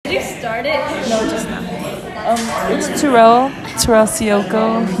start it? No, just not. It's Terrell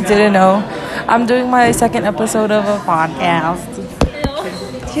Sioko. He didn't know. I'm doing my second episode of a podcast.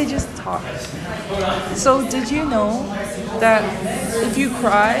 Okay, just talk. So, did you know that if you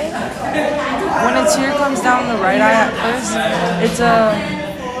cry, when a tear comes down the right eye at first,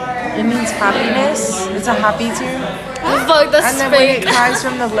 it means happiness. It's a happy tear. Oh, fuck, that's and then when it cries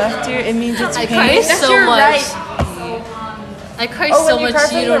from the left ear, it means it's pain. I cry so much. Right. I cry so much. When you cry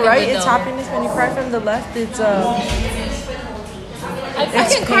from you the don't right, even it's know. happiness. When you cry from the left, it's I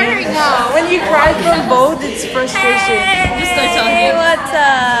can cry right now. When you cry from both, it's frustration. Just start talking. Hey, what's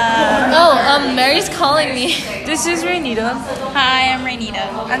up? Oh, Mary's calling me. This is Rainita. Hi, I'm Rainita.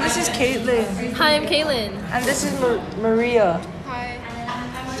 And this is Caitlin. Hi, I'm Kaylin. And this is Maria. Hi.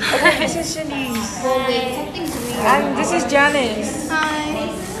 Okay, this is Shanice. And this is Janice. Hi.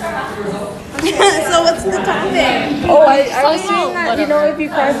 So what's the topic? Oh, I was saying that, you know, if you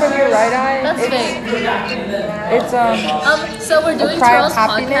cry from your right eye, That's fake. it's So we're doing cry of Terrell's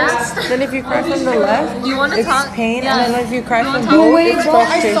happiness. podcast. Then if you cry from the left, Do you want to it's talk? pain. Yeah. And then if you cry from talk? both, it's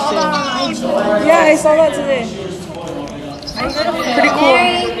frustration. Yeah, I saw that today. Pretty cool.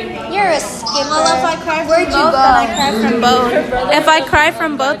 You're a skipper. Well, if I cry from both, then I cry from both. If I cry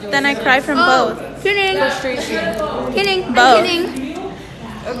from both, then I cry from both. Kidding. Kidding. Both. Kidding.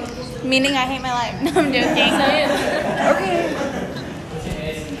 Meaning I hate my life. No, I'm joking. Okay.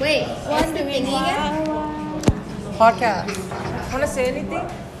 Wait, what's the thingy again? Podcast. Want to say anything?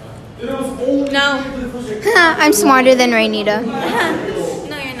 No. I'm smarter than Rainita.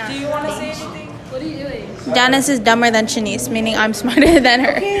 No, you're not. Do you want to say anything? What are you doing? Janice is dumber than Shanice, meaning I'm smarter than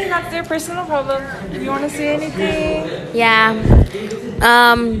her. Okay, that's their personal problem. Do you want to say anything? Yeah.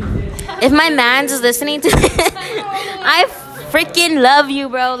 If my man's is listening to this, I freaking love you,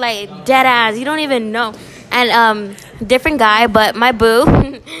 bro. Like, dead ass. You don't even know. And, different guy, but my boo.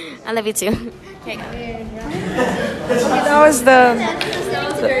 I love you too. That was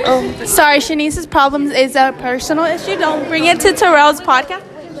Sorry, Shanice's problems is a personal issue. Don't bring it to Terrell's podcast.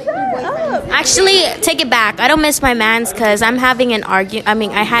 Actually, take it back. I don't miss my man's because I'm having an argument. I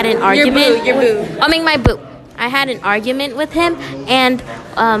mean, I had an argument. Your boo. I mean, my boo. I had an argument with him, and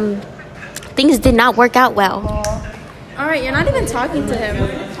things did not work out well. All right, you're not even talking to him.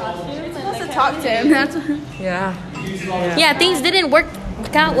 You're supposed to talk to him. That's Yeah. Yeah, things didn't work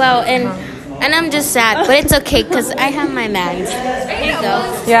out well, and I'm just sad. But it's okay because I have my man's. There you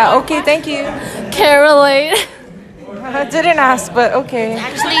go. Yeah, okay, thank you. Caroline. I didn't ask, but okay.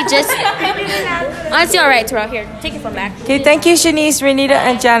 Actually, just honestly, all right, Terrell. Here, take it from back. Okay, thank you, Shanice, Renita,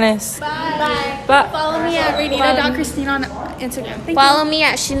 and Janice. Bye. Follow me at Rainita.Christine on Instagram. Thank Follow me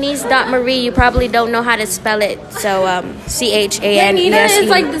at Shanice.Marie. You probably don't know how to spell it, so CHANESE. Rainita is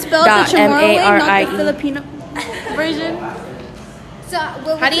like the spell the Chamorro way, not the MARIE. Filipino version. So,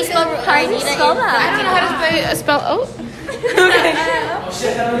 How do you spell Rainita? I don't know how to spell. Oh.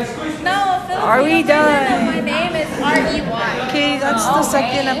 No, Are we done? my name is REY. Okay, that's the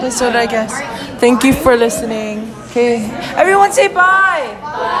second episode, I guess. Thank you for listening. Okay, everyone say bye.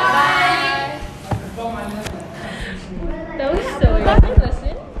 Bye.